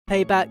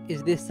Payback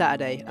is this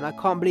Saturday, and I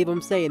can't believe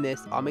I'm saying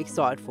this, I'm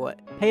excited for it.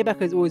 Payback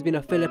has always been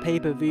a filler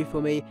pay-per-view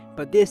for me,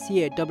 but this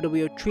year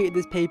WWE have treated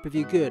this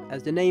pay-per-view good,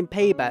 as the name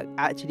Payback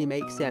actually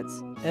makes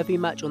sense. Every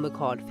match on the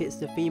card fits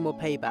the theme of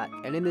Payback,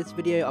 and in this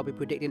video I'll be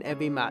predicting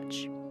every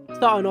match.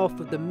 Starting off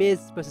with The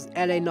Miz vs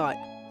LA Knight.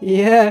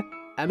 Yeah!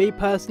 And me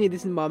personally,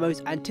 this is my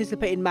most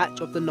anticipated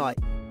match of the night.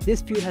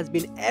 This feud has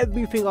been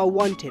everything I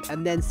wanted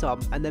and then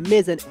some, and The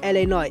Miz and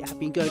LA Knight have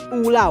been going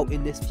all out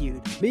in this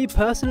feud. Me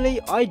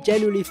personally, I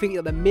genuinely think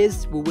that The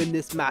Miz will win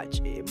this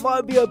match. It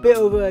might be a bit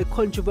of a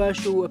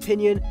controversial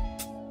opinion,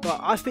 but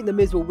I think The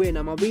Miz will win,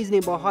 and my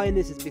reasoning behind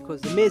this is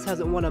because The Miz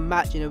hasn't won a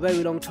match in a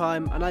very long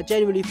time, and I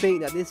genuinely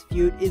think that this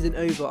feud isn't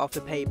over after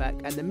Payback,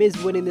 and The Miz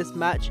winning this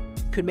match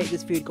could make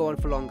this feud go on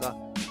for longer.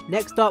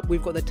 Next up,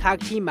 we've got the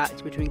tag team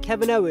match between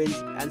Kevin Owens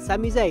and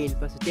Sami Zayn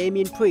versus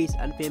Damian Priest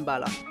and Finn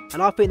Balor.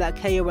 And I think that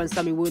KO and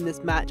Sami will win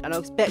this match, and I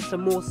expect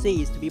some more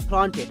seeds to be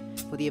planted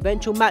for the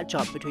eventual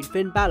matchup between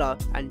Finn Balor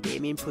and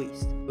Damian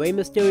Priest. Rey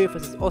Mysterio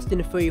versus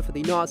Austin Theory for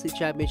the United States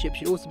Championship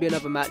should also be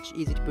another match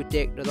easy to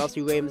predict, as I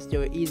see Rey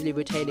Mysterio easily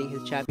retaining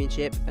his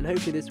championship, and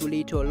hopefully this will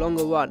lead to a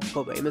longer run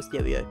for Rey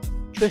Mysterio.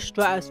 Trish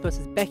Stratus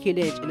versus Becky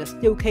Lynch in a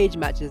steel cage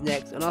match is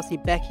next, and I see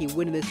Becky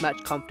winning this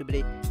match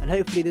comfortably, and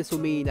hopefully this will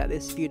mean that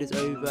this feud is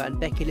over and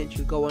Becky Lynch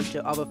will go on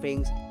to other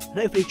things, and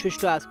hopefully Trish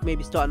Stratus can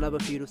maybe start another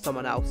feud with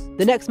someone else.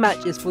 The next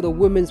match is for the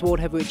Women's World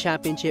Heavyweight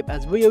Championship,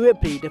 as Rhea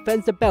Ripley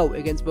defends the belt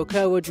against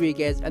Raquel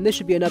Rodriguez, and this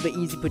should be another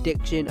easy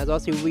prediction, as I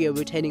see Rhea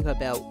retaining her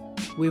belt.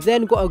 We've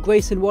then got a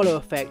Grayson Waller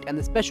effect, and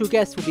the special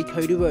guest will be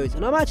Cody Rhodes,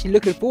 and I'm actually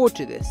looking forward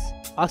to this.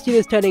 I see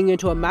this turning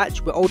into a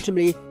match where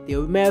ultimately the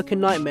American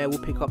Nightmare will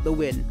pick up the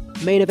win.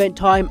 Main event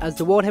time, as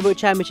the World Heavyweight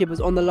Championship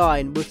is on the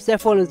line, with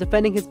Seth Rollins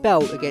defending his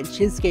belt against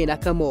Shinsuke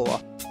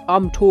Nakamura.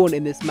 I'm torn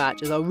in this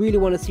match, as I really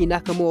want to see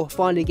Nakamura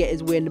finally get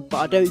his win, but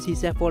I don't see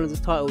Seth Rollins'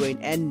 title reign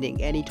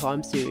ending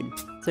anytime soon.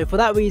 So for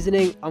that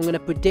reasoning, I'm going to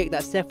predict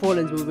that Seth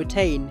Rollins will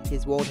retain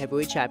his World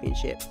Heavyweight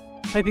Championship.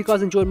 Hope you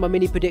guys enjoyed my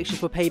mini prediction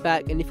for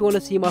Payback, and if you want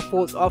to see my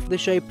thoughts after the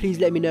show, please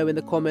let me know in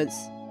the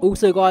comments.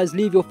 Also guys,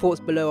 leave your thoughts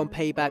below on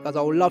Payback, as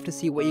I would love to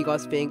see what you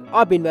guys think.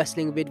 I've been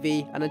Wrestling with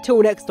V, and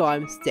until next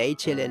time, stay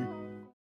chillin'.